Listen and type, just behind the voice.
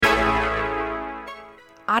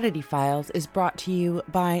Oddity Files is brought to you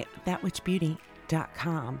by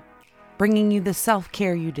ThatWitchBeauty.com, bringing you the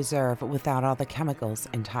self-care you deserve without all the chemicals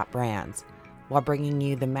and top brands, while bringing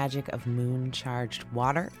you the magic of moon-charged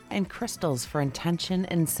water and crystals for intention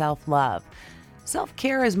and self-love.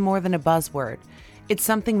 Self-care is more than a buzzword. It's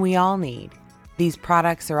something we all need. These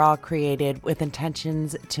products are all created with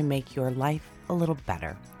intentions to make your life a little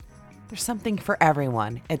better. There's something for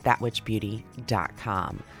everyone at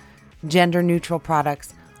ThatWitchBeauty.com. Gender-neutral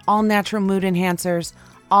products, all natural mood enhancers,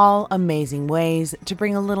 all amazing ways to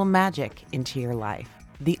bring a little magic into your life.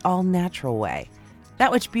 The all-natural way.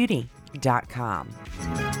 ThatWitchBeauty.com.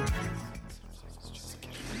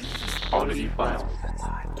 Oddity Files.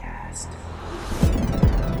 Podcast.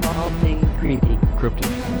 All things creepy, Cryptic.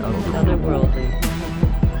 otherworldly.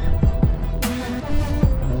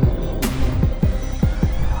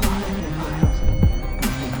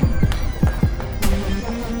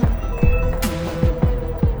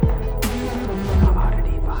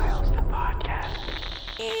 Oddity Files, the podcast.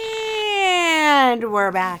 And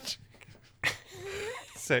we're back.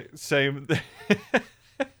 Same. I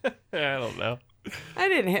don't know. I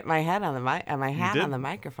didn't hit my head on the hat did. on the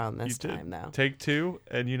microphone this You did. time, though. Take two,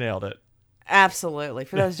 and you nailed it. Absolutely.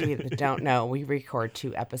 For those of you that don't know, we record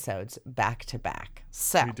 2 episodes back to back.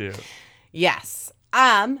 So, We do. yes.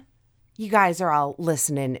 You guys are all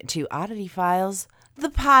listening to Oddity Files, the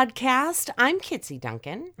podcast. I'm Kitsy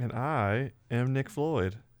Duncan. And I am Nick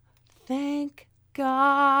Floyd. Thank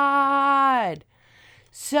God.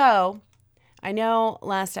 So, I know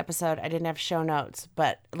last episode I didn't have show notes,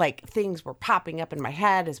 but like things were popping up in my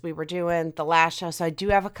head as we were doing the last show. So I do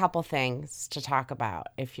have a couple things to talk about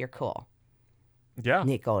if you're cool. Yeah.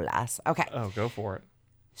 Nicolas. Okay. Oh, go for it.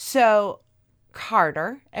 So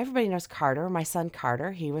Carter, everybody knows Carter, my son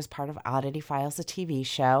Carter. He was part of Oddity Files, a TV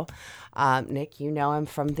show. Nick, you know him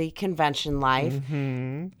from the convention life.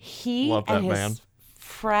 Mm-hmm. He Love that and his man.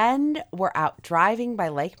 friend were out driving by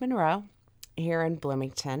Lake Monroe here in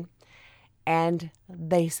Bloomington, and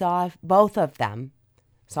they both of them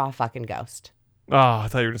saw a fucking ghost. Oh, I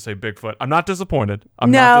thought you were going to say Bigfoot. I'm not disappointed.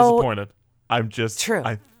 I'm No. not disappointed. I'm just... True.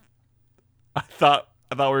 I thought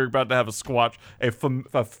we were about to have a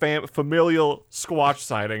familial squatch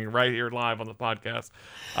sighting right here live on the podcast.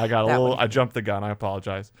 I jumped the gun. I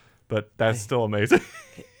apologize. But that's still amazing.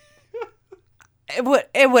 It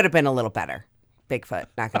would have been a little better. Bigfoot,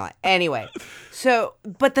 not gonna lie. Anyway,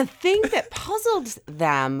 but the thing that puzzled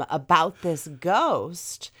them about this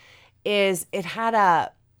ghost is it had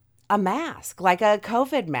a mask, like a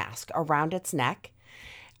COVID mask around its neck.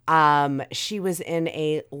 She was in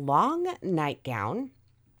a long nightgown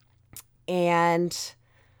and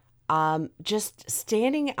just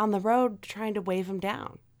standing on the road trying to wave him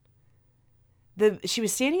down. She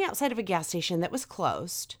was standing outside of a gas station that was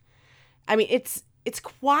closed. I mean, it's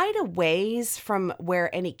quite a ways from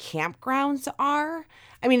where any campgrounds are.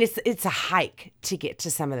 I mean, it's a hike to get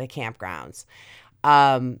to some of the campgrounds.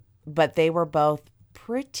 But they were both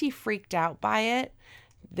pretty freaked out by it.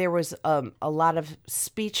 There was a lot of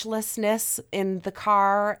speechlessness in the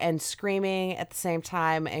car and screaming at the same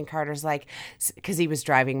time. And Carter's like, because he was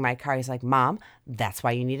driving my car, he's like, Mom, that's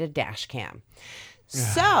why you need a dash cam.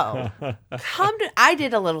 So I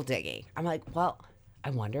did a little digging. I'm like, well, I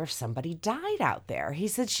wonder if somebody died out there. He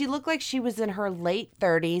said she looked like she was in her late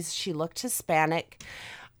 30s. She looked Hispanic.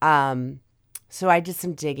 So I did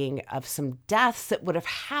some digging of some deaths that would have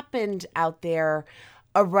happened out there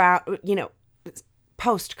around,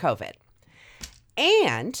 post-COVID.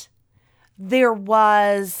 And there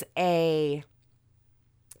was a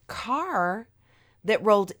car that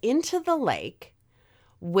rolled into the lake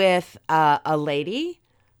with a lady,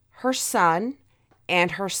 her son,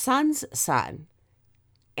 and her son's son.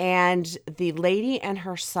 And the lady and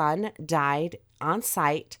her son died on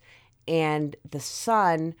site, and the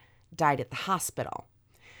son died at the hospital.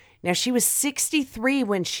 Now, she was 63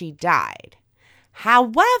 when she died.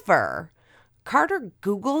 However, Carter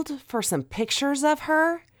Googled for some pictures of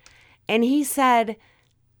her, and he said,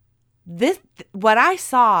 what I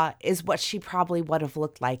saw is what she probably would have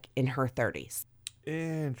looked like in her 30s.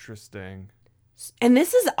 Interesting. And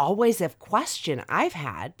this is always a question I've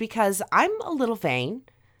had because I'm a little vain.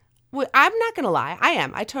 I'm not going to lie.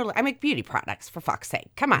 I make beauty products, for fuck's sake.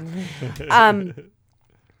 Come on.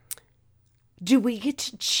 Do we get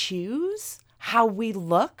to choose how we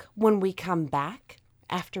look when we come back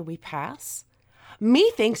after we pass? Me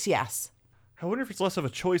thinks yes. I wonder if it's less of a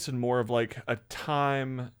choice and more of like a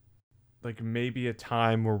time, like maybe a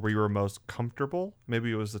time where we were most comfortable.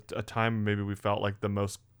 Maybe it was a time maybe we felt like the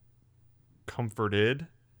most comforted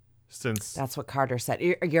since. That's what Carter said.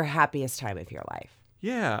 Your happiest time of your life.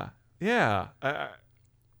 Yeah.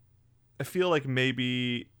 I feel like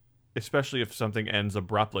maybe, especially if something ends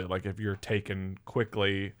abruptly, like if you're taken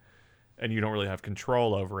quickly and you don't really have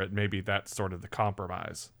control over it, maybe that's sort of the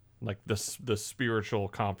compromise. Like the spiritual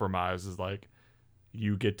compromise is like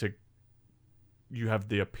you have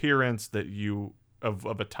the appearance that you of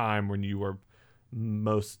a time when you were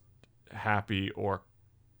most happy or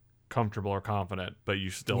comfortable or confident, but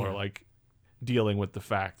you still are like dealing with the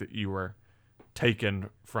fact that you were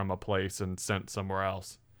taken from a place and sent somewhere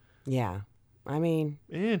else. Yeah. I mean,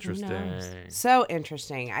 Interesting. who knows? So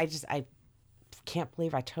interesting. I can't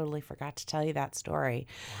believe I totally forgot to tell you that story.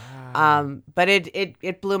 Wow. But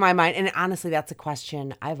it blew my mind. And honestly, that's a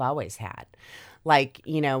question I've always had. Like,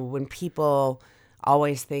 when people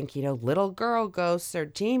always think, little girl ghosts or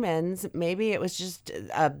demons, maybe it was just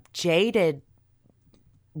a jaded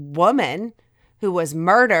woman who was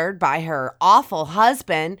murdered by her awful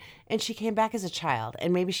husband and she came back as a child.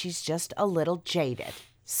 And maybe she's just a little jaded.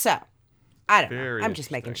 So, I don't know. Very I'm just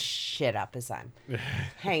making interesting. shit up as I'm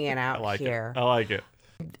hanging out I like here. it. I like it.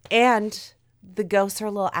 And the ghosts are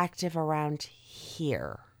a little active around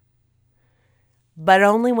here, but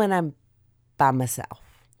only when I'm by myself.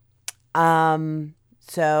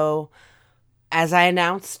 So as I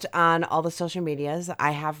announced on all the social medias,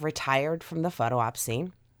 I have retired from the photo op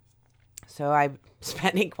scene. So I'm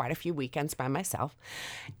spending quite a few weekends by myself,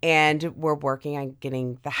 and we're working on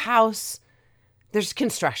getting the house. There's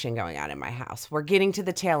construction going on in my house. We're getting to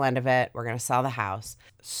the tail end of it. We're going to sell the house.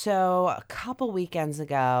 So a couple weekends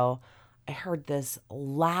ago, I heard this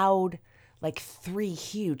loud, like 3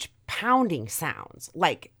 huge pounding sounds.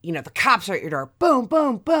 Like, the cops are at your door. Boom,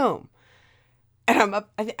 boom, boom. And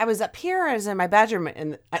I was up here. I was in my bedroom,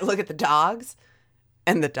 and I look at the dogs,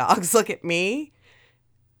 and the dogs look at me.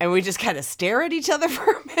 And we just kind of stare at each other for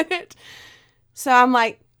a minute. So I'm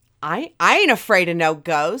like, I ain't afraid of no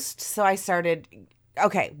ghost. So I started,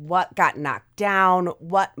 okay, what got knocked down?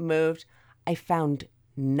 What moved? I found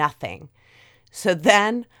nothing. So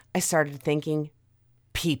then I started thinking,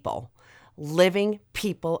 living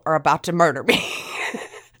people are about to murder me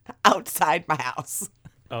outside my house.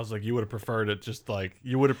 I was like, you would have preferred it just like,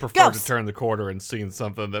 you would have preferred Ghost. to turn the corner and seen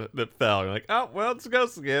something that fell. You're like, oh, well, it's a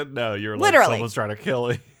ghost again. No, you're like, Literally. someone's trying to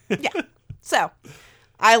kill you. Yeah. So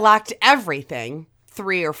I locked everything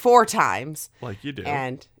 3 or 4 times. Like you do.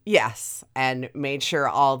 And yes, and made sure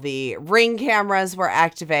all the Ring cameras were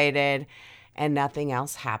activated and nothing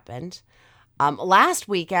else happened. Last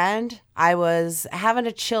weekend, I was having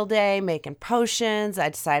a chill day, making potions. I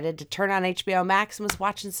decided to turn on HBO Max and was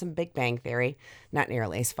watching some Big Bang Theory. Not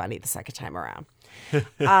nearly as funny the second time around.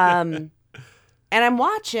 And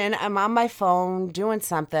I'm on my phone doing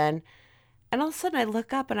something. And all of a sudden I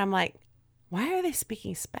look up and I'm like, why are they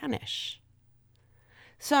speaking Spanish?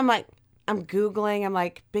 So I'm Googling, I'm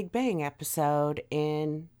like, Big Bang episode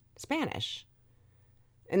in Spanish.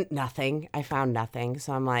 And nothing. I found nothing.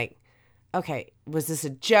 So I'm like, okay, was this a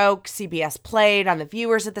joke? CBS played on the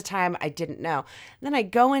viewers at the time. I didn't know. And then I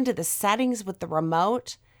go into the settings with the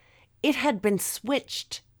remote. It had been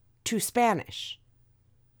switched to Spanish.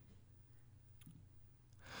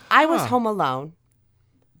 I was home alone.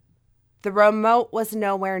 The remote was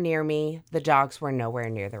nowhere near me. The dogs were nowhere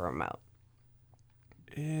near the remote.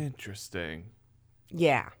 Interesting.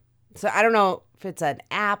 Yeah. So I don't know if it's an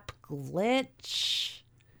app glitch.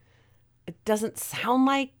 It doesn't sound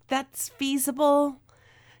like that's feasible.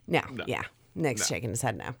 No. Yeah. Nick's shaking his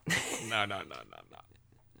head no. No.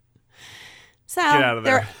 So Get out of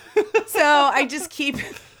there. So I just keep,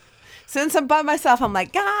 since I'm by myself, I'm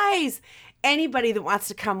like, guys, anybody that wants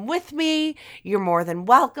to come with me, you're more than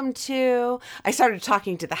welcome to. I started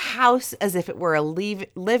talking to the house as if it were a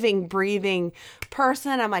living, breathing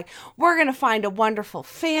person. I'm like, we're going to find a wonderful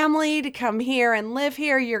family to come here and live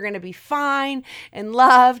here. You're going to be fine and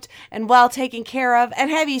loved and well taken care of. And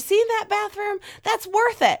have you seen that bathroom? That's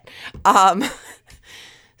worth it.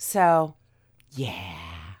 So, yeah.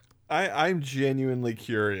 I'm genuinely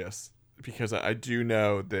curious because I do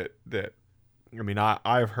know that I mean,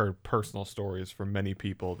 I've heard personal stories from many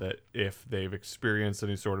people that if they've experienced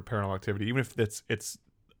any sort of paranormal activity, even if it's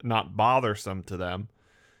not bothersome to them,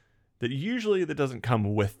 that usually that doesn't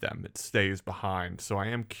come with them. It stays behind. So I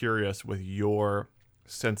am curious with your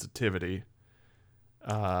sensitivity,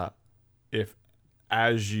 if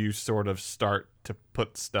as you sort of start to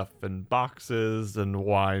put stuff in boxes and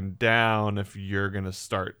wind down, if you're going to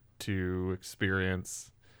start to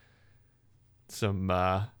experience some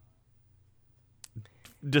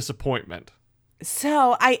disappointment.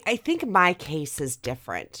 So I think my case is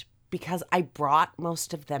different because I brought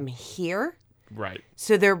most of them here. Right.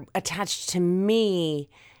 So they're attached to me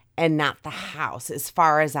and not the house, as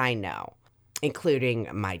far as I know. including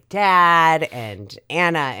my dad and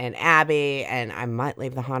Anna and Abby, and I might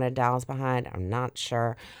leave the haunted dolls behind. I'm not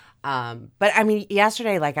sure. But I mean,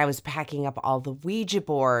 yesterday, like I was packing up all the Ouija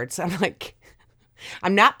boards. I'm like,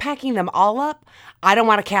 I'm not packing them all up. I don't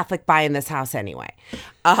want a Catholic buy in this house anyway.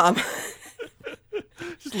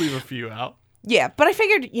 Just leave a few out. Yeah, but I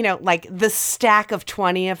figured, like the stack of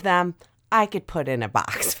 20 of them, I could put in a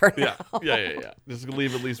box for now. Yeah. Just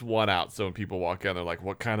leave at least one out so when people walk in, they're like,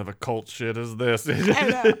 what kind of occult shit is this? I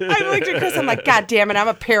know. I looked at Chris, I'm like, God damn it, I'm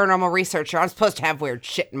a paranormal researcher. I'm supposed to have weird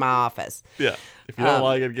shit in my office. Yeah. If you don't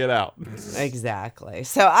like it, get out. Exactly.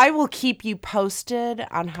 So I will keep you posted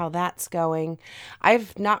on how that's going.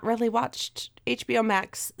 I've not really watched HBO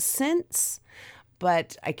Max since,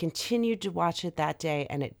 but I continued to watch it that day,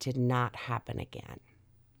 and it did not happen again.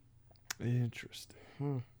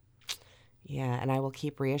 Interesting. Yeah, and I will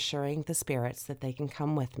keep reassuring the spirits that they can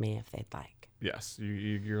come with me if they'd like. Yes,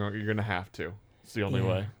 you're going to have to. It's the only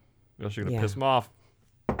way. Else you're going to Yeah. piss them off.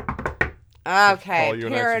 Okay, Call you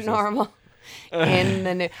an exorcist. paranormal. In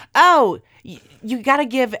the new. Oh, you got to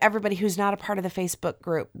give everybody who's not a part of the Facebook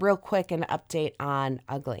group real quick an update on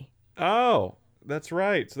Ugly. Oh, that's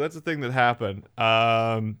right. So that's the thing that happened.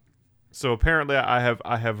 So apparently I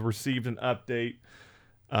have received an update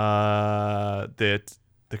that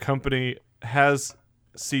the company has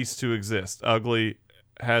ceased to exist. Ugly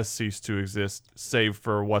has ceased to exist, save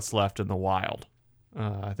for what's left in the wild.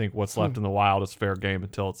 I think what's left in the wild is fair game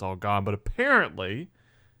until it's all gone. But apparently,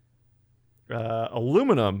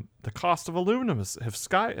 aluminum, the cost of aluminum has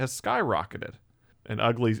skyrocketed. And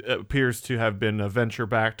Ugly appears to have been a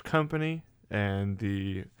venture-backed company, and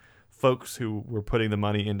the folks who were putting the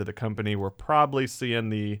money into the company were probably seeing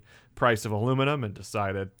the price of aluminum and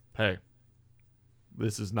decided, hey,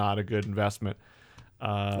 this is not a good investment.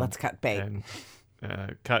 Let's cut bait. And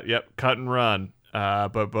cut and run.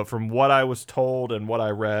 But from what I was told and what I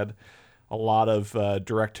read, a lot of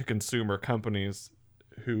direct-to-consumer companies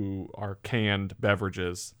who are canned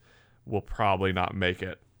beverages will probably not make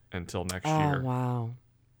it until next year. Oh, wow.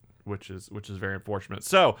 Which is very unfortunate.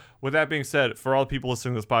 So, with that being said, for all the people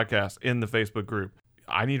listening to this podcast in the Facebook group,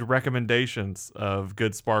 I need recommendations of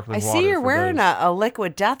good sparkling I water. see you're for wearing those. a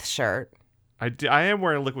Liquid Death shirt. I am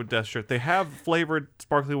wearing a Liquid Death shirt. They have flavored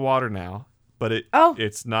sparkling water now, but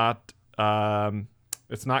it's not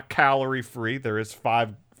calorie free. There is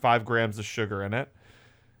 5 grams of sugar in it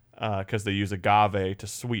because they use agave to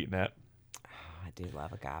sweeten it. Oh, I do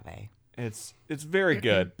love agave. It's very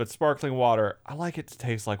good, but sparkling water, I like it to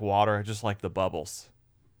taste like water. I just like the bubbles.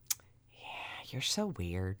 You're so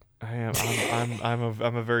weird. I am.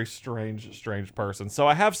 I'm a very strange person. So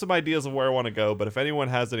I have some ideas of where I want to go, but if anyone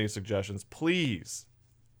has any suggestions, please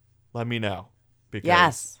let me know. Because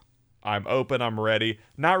Yes. I'm open. I'm ready.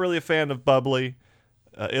 Not really a fan of bubbly.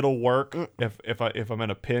 It'll work if I'm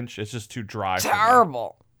in a pinch. It's just too dry. for me.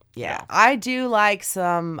 Terrible. Yeah. I do like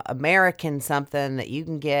some American something that you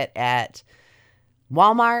can get at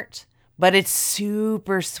Walmart, but it's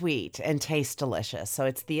super sweet and tastes delicious. So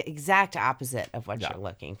it's the exact opposite of what you're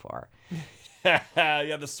looking for.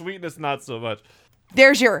 Yeah, the sweetness not so much.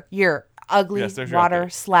 There's your Ugly Yes, there's your water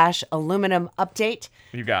update. / aluminum update.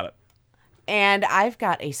 You got it. And I've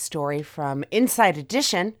got a story from Inside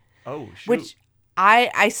Edition, Oh shoot. which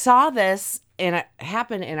I saw this and it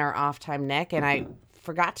happened in our off time, Nick, and I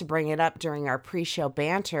forgot to bring it up during our pre-show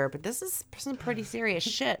banter, but this is some pretty serious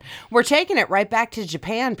shit. We're taking it right back to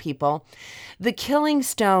Japan, people. The Killing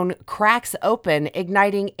Stone cracks open,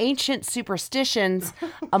 igniting ancient superstitions.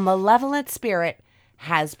 A malevolent spirit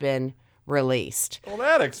has been released. Well,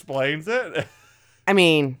 that explains it. I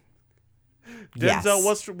mean, Denzel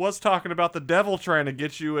yes. was talking about the devil trying to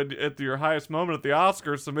get you at your highest moment at the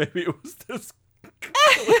Oscars, so maybe it was this.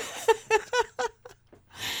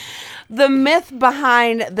 The myth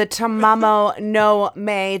behind the Tamamo no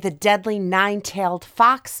Mae, the deadly nine-tailed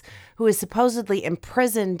fox who is supposedly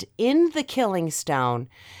imprisoned in the Killing Stone,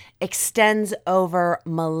 extends over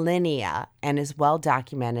millennia and is well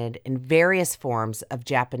documented in various forms of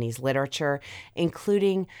Japanese literature,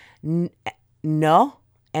 including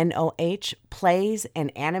N-O-H, plays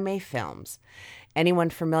and anime films. Anyone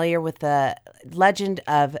familiar with the legend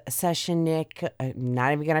of Seshinik,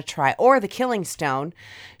 not even going to try, or the Killing Stone,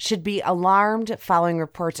 should be alarmed following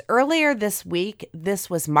reports earlier this week. This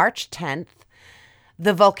was March 10th.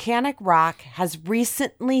 The volcanic rock has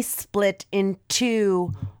recently split in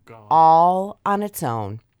two, all on its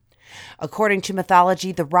own. According to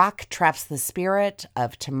mythology, the rock traps the spirit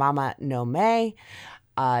of Tamamo no Mae,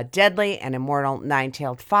 a deadly and immortal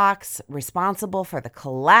nine-tailed fox responsible for the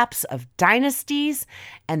collapse of dynasties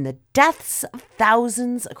and the deaths of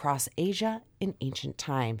thousands across Asia in ancient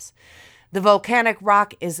times. The volcanic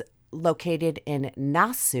rock is located in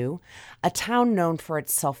Nasu, a town known for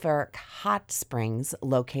its sulfuric hot springs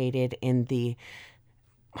located in the,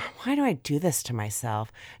 why do I do this to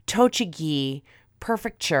myself? Tochigi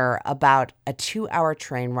Prefecture, about a 2-hour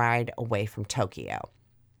train ride away from Tokyo.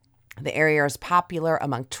 The area is popular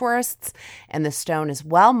among tourists, and the stone is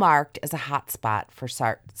well marked as a hotspot for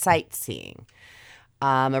sightseeing.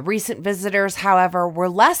 Recent visitors, however, were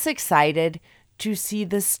less excited to see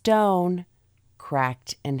the stone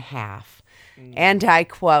cracked in half. And I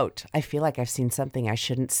quote, "I feel like I've seen something I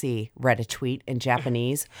shouldn't see," read a tweet in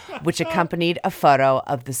Japanese, which accompanied a photo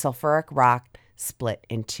of the sulfuric rock split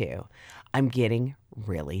in two. "I'm getting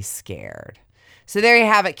really scared." So there you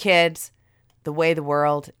have it, kids. The way the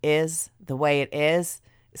world is the way it is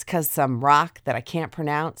because some rock that I can't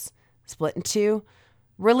pronounce split in two,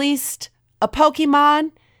 released a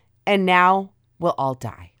Pokemon, and now we'll all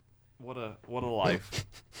die. What a life.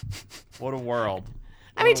 What a world.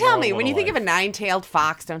 I mean, tell me, when you think of a nine-tailed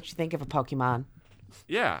fox, don't you think of a Pokemon?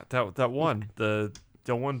 Yeah, that one, the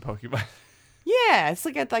one Pokemon. Yeah, it's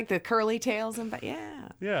like the curly tails and yeah.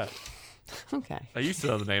 Yeah. Okay. I used to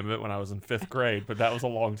know the name of it when I was in 5th grade, but that was a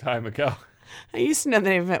long time ago. I used to know the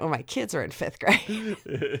name of it when my kids were in 5th grade.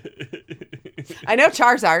 I know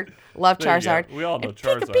Charizard. Love Charizard. We all know And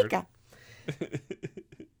Charizard. Pika.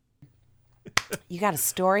 You got a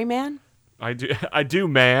story, man? I do,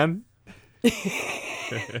 man.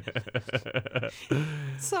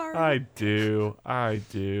 Sorry. I do.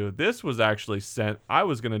 This was actually sent. I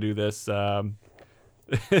was going to do this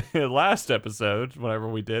last episode, whenever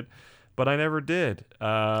we did, but I never did.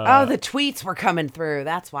 The tweets were coming through.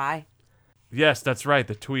 That's why. Yes, that's right.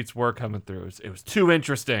 The tweets were coming through. It was too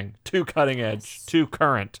interesting, too cutting edge, too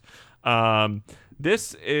current.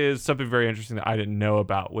 This is something very interesting that I didn't know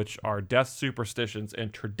about, which are death superstitions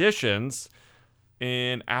and traditions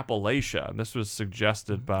in Appalachia. And this was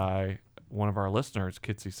suggested by one of our listeners.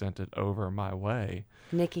 Kitsy sent it over my way.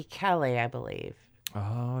 Nikki Kelly, I believe.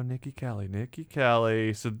 Oh, Nikki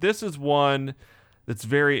Kelly. So this is one that's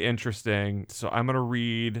very interesting. So I'm going to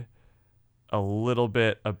read a little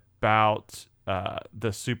bit about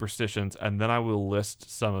the superstitions, and then I will list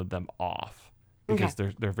some of them off because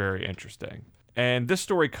they're very interesting. And this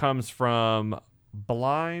story comes from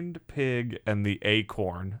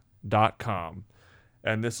blindpigandacorn.com.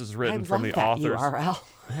 And this is written from the author's URL.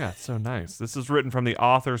 Yeah, it's so nice. This is written from the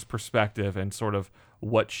author's perspective and sort of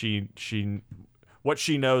what she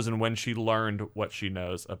knows and when she learned what she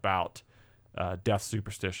knows about death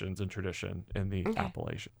superstitions and tradition in the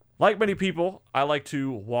Appalachian. Like many people, I like to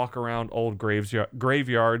walk around old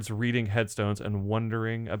graveyards, reading headstones, and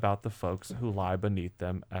wondering about the folks who lie beneath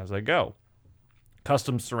them as I go.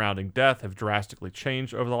 Customs surrounding death have drastically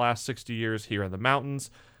changed over the last 60 years here in the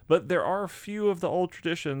mountains, but there are a few of the old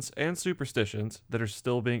traditions and superstitions that are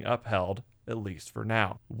still being upheld, at least for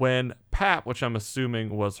now. When Pap, which I'm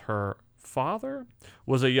assuming was her father,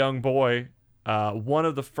 was a young boy, one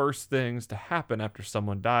of the first things to happen after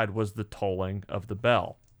someone died was the tolling of the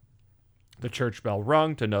bell. The church bell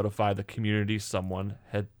rung to notify the community someone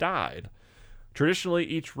had died. Traditionally,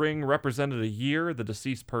 each ring represented a year the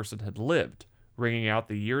deceased person had lived. Ringing out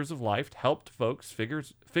the years of life helped folks figure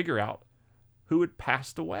out who had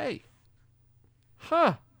passed away.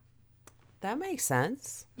 Huh. That makes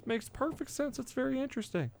sense. It makes perfect sense. It's very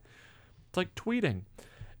interesting. It's like tweeting.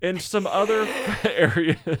 In some other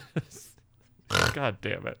areas... God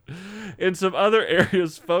damn it. In some other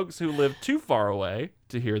areas, folks who lived too far away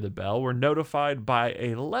to hear the bell were notified by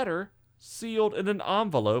a letter sealed in an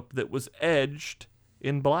envelope that was edged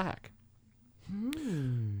in black.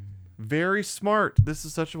 Very smart. This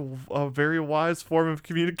is such a very wise form of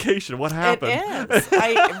communication. What happened? It is.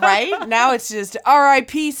 Right? Now it's just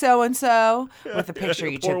R.I.P. so-and-so with a picture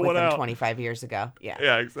you took with them 25 years ago. Yeah.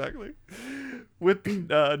 Yeah, exactly. With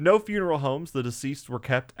no funeral homes, the deceased were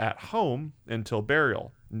kept at home until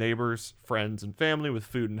burial. Neighbors, friends, and family with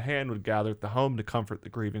food in hand would gather at the home to comfort the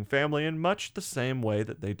grieving family in much the same way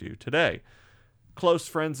that they do today. Close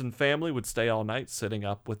friends and family would stay all night sitting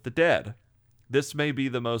up with the dead. This may be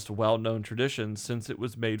the most well-known tradition since it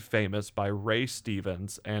was made famous by Ray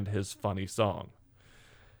Stevens and his funny song.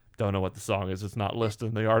 Don't know what the song is. It's not listed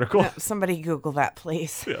in the article. No, somebody Google that,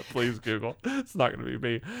 please. Yeah, please Google. It's not going to be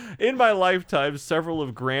me. In my lifetime, several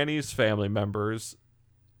of Granny's family members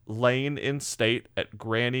lain in state at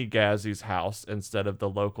Granny Gazzy's house instead of the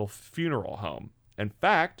local funeral home. In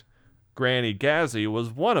fact, Granny Gazzy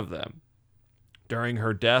was one of them. During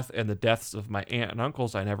her death and the deaths of my aunt and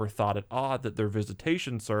uncles, I never thought it odd that their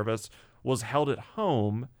visitation service was held at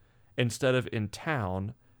home instead of in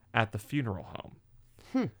town at the funeral home.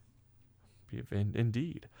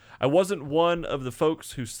 Indeed. I wasn't one of the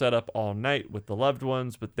folks who sat up all night with the loved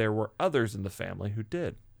ones, but there were others in the family who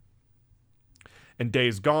did. In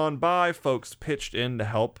days gone by, folks pitched in to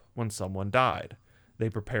help when someone died. They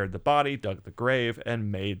prepared the body, dug the grave,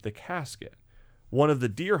 and made the casket. One of the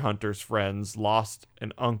deer hunter's friends lost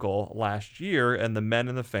an uncle last year, and the men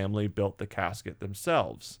in the family built the casket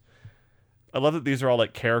themselves. I love that these are all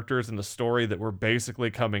like characters in the story that were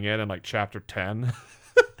basically coming in like chapter 10.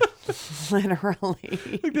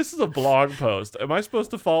 Literally. Like, this is a blog post. Am I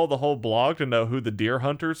supposed to follow the whole blog to know who the deer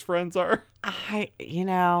hunter's friends are?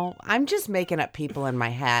 I'm just making up people in my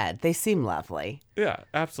head. They seem lovely. Yeah,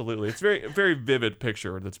 absolutely. It's very, very vivid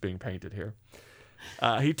picture that's being painted here.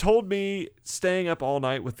 He told me, staying up all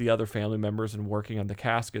night with the other family members and working on the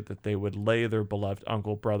casket, that they would lay their beloved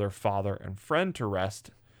uncle, brother, father, and friend to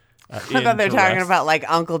rest. I thought they were talking about like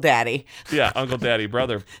Uncle Daddy. Yeah, Uncle Daddy,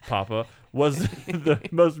 brother, Papa was the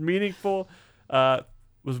most meaningful.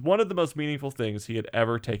 Was one of the most meaningful things he had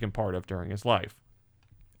ever taken part of during his life.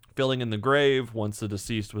 Filling in the grave once the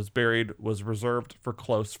deceased was buried was reserved for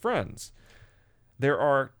close friends. There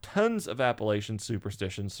are tons of Appalachian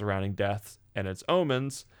superstitions surrounding death and its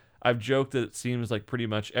omens. I've joked that it seems like pretty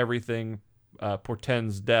much everything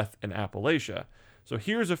portends death in Appalachia. So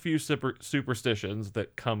here's a few superstitions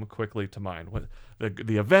that come quickly to mind.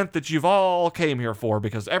 The event that you've all came here for,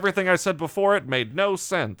 because everything I said before it made no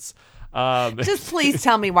sense. Just please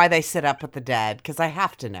tell me why they sit up with the dead, because I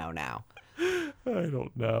have to know now. I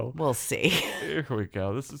don't know. We'll see. Here we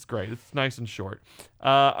go. This is great. It's nice and short.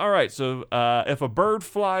 All right. So if a bird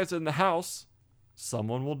flies in the house,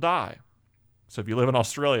 someone will die. So if you live in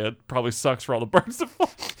Australia, it probably sucks for all the birds to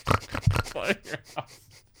fly in your house.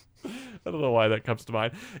 I don't know why that comes to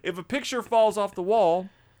mind. If a picture falls off the wall,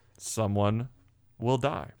 someone will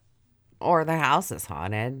die. Or the house is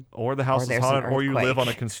haunted. Or the house is there's an haunted, or you live on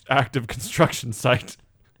earthquake. a active construction site.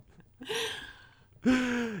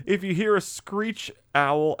 If you hear a screech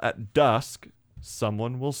owl at dusk,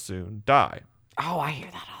 someone will soon die. Oh, I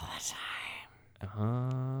hear that all the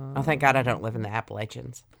time. Oh, thank God I don't live in the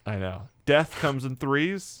Appalachians. I know. Death comes in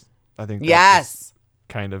threes. I think that Yes.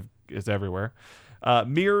 kind of is everywhere.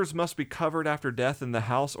 Mirrors must be covered after death in the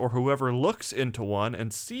house, or whoever looks into one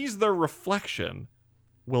and sees their reflection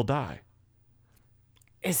will die.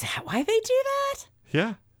 Is that why they do that?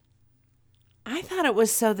 Yeah. I thought it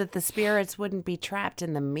was so that the spirits wouldn't be trapped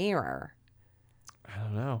in the mirror. I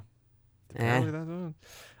don't know. Apparently that's one.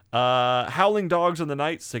 Howling dogs in the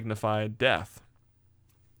night signify death.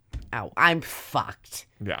 Oh, I'm fucked.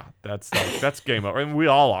 Yeah, that's game over. I mean, we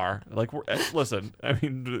all are. Like, listen. I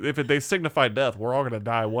mean, if they signify death, we're all gonna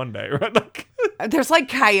die one day, right? Like, There's like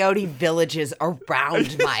coyote villages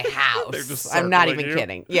around my house. They're just I'm not circling even you.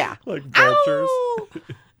 kidding. Yeah. like vultures. Ow!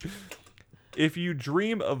 If you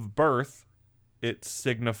dream of birth, it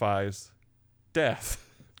signifies death.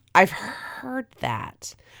 I've heard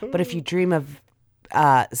that. But if you dream of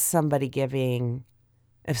somebody dying,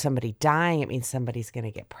 it means somebody's going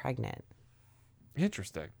to get pregnant.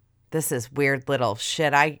 Interesting. This is weird little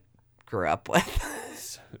shit I grew up with.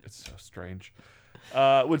 It's so strange.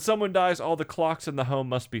 When someone dies, all the clocks in the home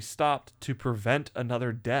must be stopped to prevent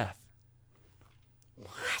another death.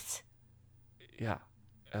 What? Yeah.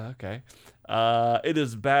 Okay. It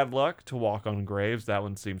is bad luck to walk on graves. That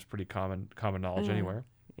one seems pretty common knowledge anywhere.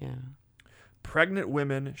 Yeah. Pregnant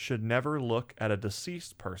women should never look at a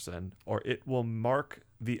deceased person, or it will mark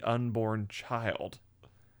the unborn child.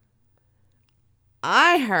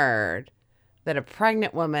 I heard that a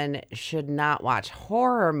pregnant woman should not watch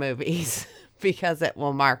horror movies because it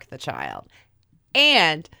will mark the child.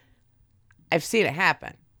 And I've seen it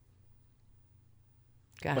happen.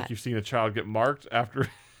 Go ahead. Like you've seen a child get marked after.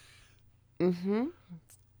 Mm-hmm.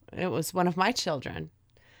 It was one of my children.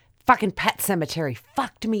 Fucking Pet Cemetery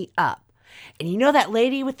fucked me up. And you know that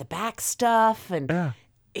lady with the back stuff? And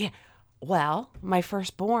yeah. Well, my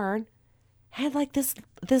firstborn had like this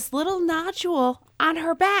little nodule on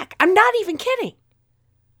her back. I'm not even kidding.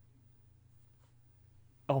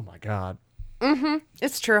 Oh my God. Mm-hmm.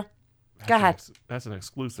 It's true. Go ahead. That's an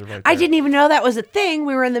exclusive right there. I didn't even know that was a thing.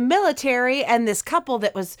 We were in the military, and this couple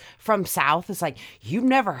that was from South is like, "You've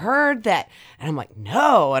never heard that?" And I'm like,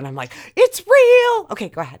 "No." And I'm like, "It's real." Okay,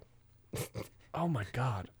 go ahead. Oh my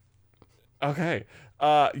God. Okay.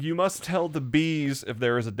 You must tell the bees if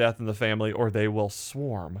there is a death in the family, or they will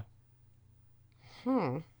swarm.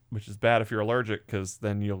 Which is bad if you're allergic, because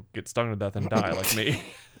then you'll get stung to death and die like me.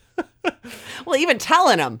 Well, even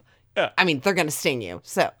telling them, Yeah. I mean, they're going to sting you.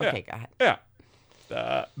 So, okay, go ahead.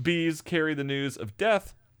 Yeah. Bees carry the news of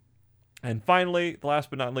death. And finally, last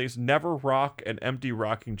but not least, never rock an empty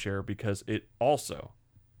rocking chair because it also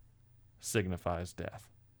signifies death.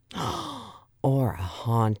 Or a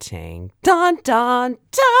haunting. Dun, dun,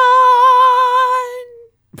 dun!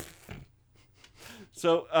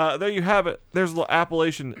 So there you have it. There's a little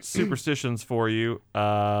Appalachian superstitions for you.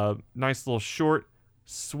 Nice little short,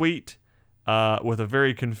 sweet, with a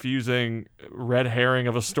very confusing red herring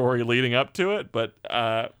of a story leading up to it. But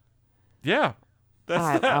yeah,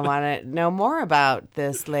 that's that. I want to know more about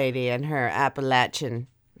this lady and her Appalachian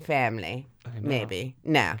family. Maybe.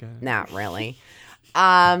 No, not really.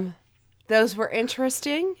 Those were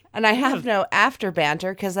interesting, and I have no after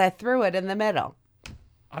banter because I threw it in the middle.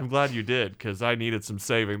 I'm glad you did, because I needed some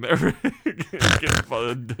saving there. Get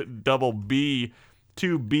a double B,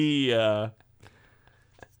 2B.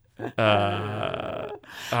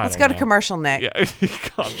 Let's go to commercial, Nick. Yeah,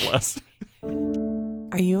 God bless.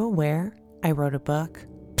 Are you aware I wrote a book?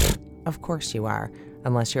 Of course you are,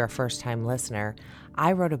 unless you're a first-time listener.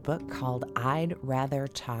 I wrote a book called I'd Rather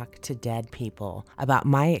Talk to Dead People about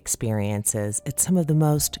my experiences at some of the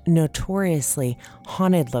most notoriously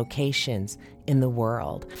haunted locations in the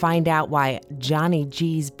world. Find out why Johnny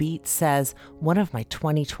G's Beat says one of my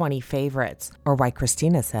 2020 favorites, or why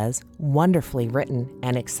Christina says wonderfully written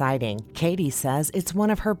and exciting. Katie says it's one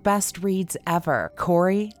of her best reads ever.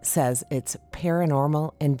 Corey says it's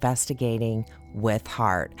paranormal investigating with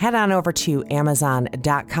heart. Head on over to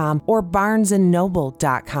Amazon.com or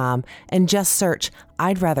BarnesandNoble.com and just search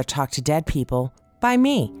I'd Rather Talk to Dead People by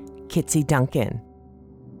me, Kitsy Duncan.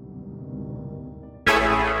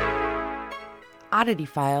 Oddity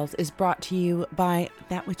Files is brought to you by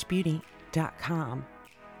ThatWitchBeauty.com,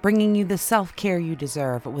 bringing you the self-care you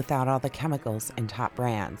deserve without all the chemicals and top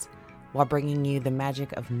brands, while bringing you the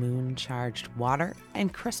magic of moon-charged water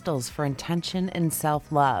and crystals for intention and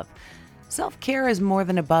self-love. Self-care is more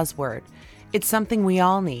than a buzzword. It's something we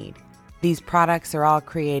all need. These products are all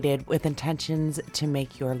created with intentions to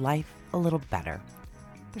make your life a little better.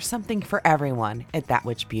 There's something for everyone at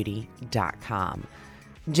ThatWitchBeauty.com.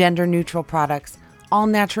 Gender-neutral products,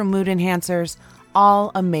 all-natural mood enhancers,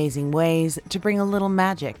 all amazing ways to bring a little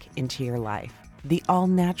magic into your life. The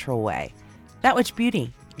all-natural way.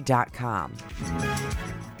 ThatWitchBeauty.com.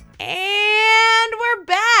 And we're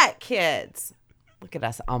back, kids. Look at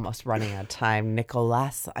us almost running out of time,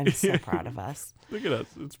 Nicholas. I'm so proud of us. Look at us.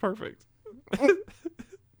 It's perfect.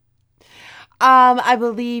 I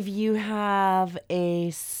believe you have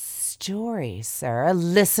a story, sir, a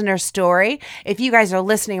listener story. If you guys are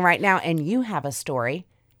listening right now and you have a story,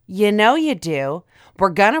 you know you do. We're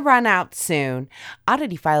going to run out soon.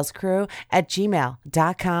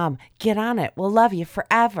 oddityfilescrew@gmail.com. Get on it. We'll love you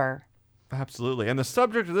forever. Absolutely. And the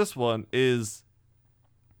subject of this one is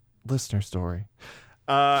listener story.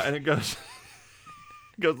 And it goes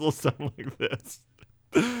a little something like this.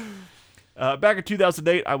 Back in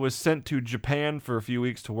 2008, I was sent to Japan for a few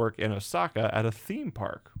weeks to work in Osaka at a theme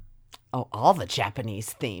park. Oh, all the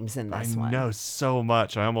Japanese themes in this one. I know so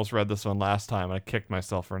much. I almost read this one last time. I kicked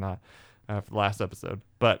myself for not for the last episode,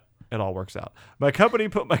 but it all works out. My company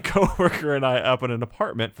put my coworker and I up in an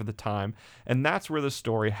apartment for the time, and that's where the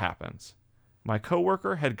story happens. My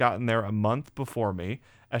coworker had gotten there a month before me,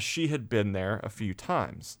 as she had been there a few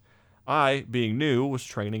times. I, being new, was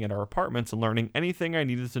training at our apartments and learning anything I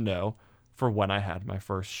needed to know for when I had my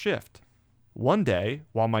first shift. One day,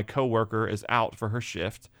 while my coworker is out for her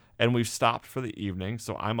shift, and we've stopped for the evening,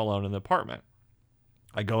 so I'm alone in the apartment,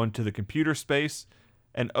 I go into the computer space,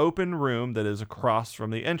 an open room that is across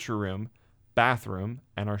from the entry room, bathroom,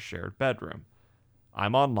 and our shared bedroom.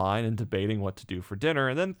 I'm online and debating what to do for dinner,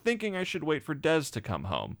 and then thinking I should wait for Des to come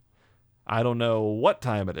home. I don't know what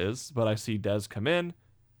time it is, but I see Des come in,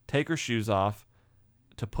 take her shoes off,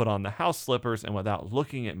 to put on the house slippers, and without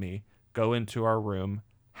looking at me, go into our room,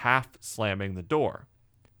 half slamming the door.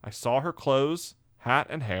 I saw her clothes, hat,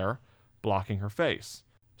 and hair blocking her face.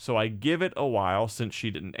 So I give it a while since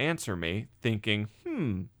she didn't answer me, thinking,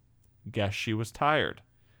 guess she was tired.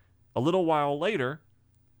 A little while later,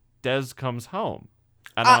 Des comes home.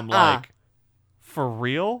 And I'm like, for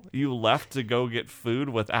real? You left to go get food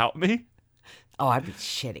without me? Oh, I'd be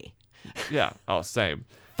shitty. Yeah. Oh, same.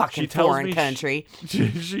 Fucking foreign country.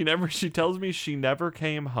 She tells me she never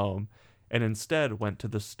came home and instead went to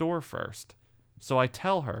the store first. So I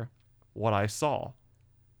tell her what I saw.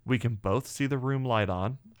 We can both see the room light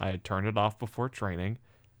on. I had turned it off before training,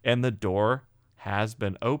 and the door has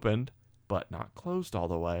been opened, but not closed all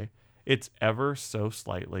the way. It's ever so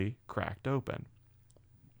slightly cracked open.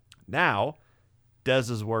 Now,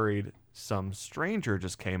 Des is worried some stranger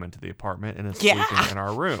just came into the apartment and is Yeah. sleeping in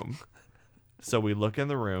our room. So we look in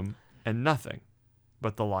the room and nothing,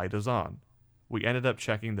 but the light is on. We ended up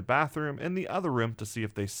checking the bathroom and the other room to see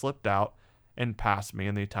if they slipped out and passed me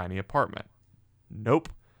in the tiny apartment. Nope.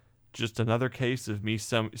 Just another case of me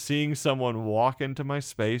seeing someone walk into my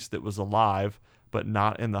space that was alive, but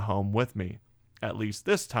not in the home with me. At least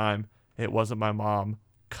this time, it wasn't my mom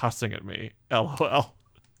cussing at me. LOL.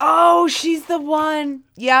 Oh, she's the one.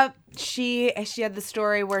 Yep. She had the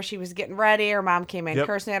story where she was getting ready. Her mom came in Yep.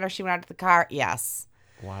 cursing at her. She went out to the car. Yes.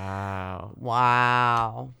 Wow.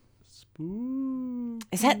 Wow. Spooky.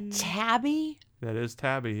 Is that Tabby? That is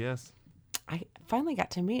Tabby, yes. I finally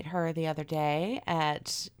got to meet her the other day in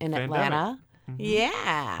Pandemic. Atlanta.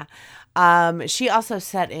 Yeah. She also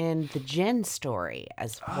set in the Jen story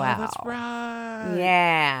as well. Oh, that's right.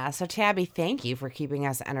 Yeah. So Tabby, thank you for keeping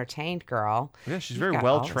us entertained, girl. Yeah, she's You've very got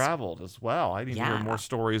well all this- traveled as well. I need to hear Yeah. more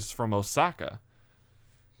stories from Osaka.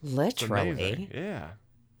 It's Literally. amazing. Yeah.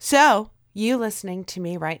 So, you listening to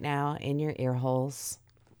me right now in your ear holes,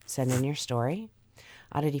 send in your story.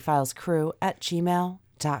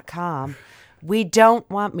 oddityfilescrew@gmail.com. We don't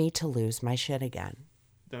want me to lose my shit again.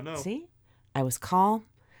 Don't know. See? I was calm.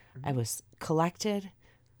 I was collected.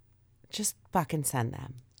 Just fucking send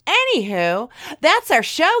them. Anywho, that's our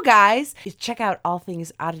show, guys. Check out all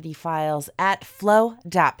things Oddity Files at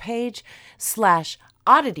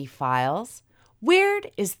flow.page/Oddity Files.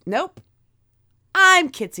 Weird is, nope. I'm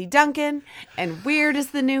Kitsy Duncan, and weird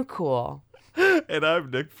is the new cool. And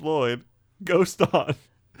I'm Nick Floyd. Ghost on.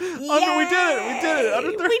 We did it. We did it.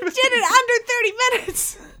 Under 30 We did it under 30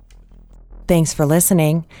 minutes. Thanks for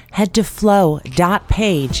listening. Head to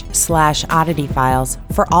flow.page/Oddity Files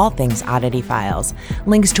for all things Oddity Files.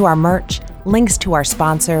 Links to our merch, links to our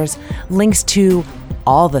sponsors, links to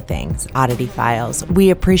all the things Oddity Files. We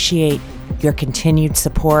appreciate your continued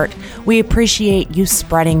support. We appreciate you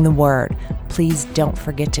spreading the word. Please don't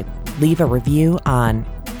forget to leave a review on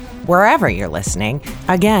wherever you're listening.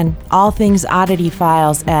 Again, all things Oddity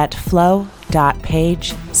Files at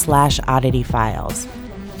flow.page/Oddity Files.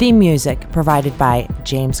 Theme music provided by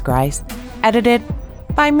James Grice, edited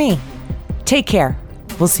by me. Take care.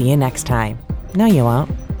 We'll see you next time. No, you won't.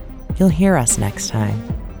 You'll hear us next time.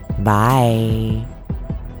 Bye.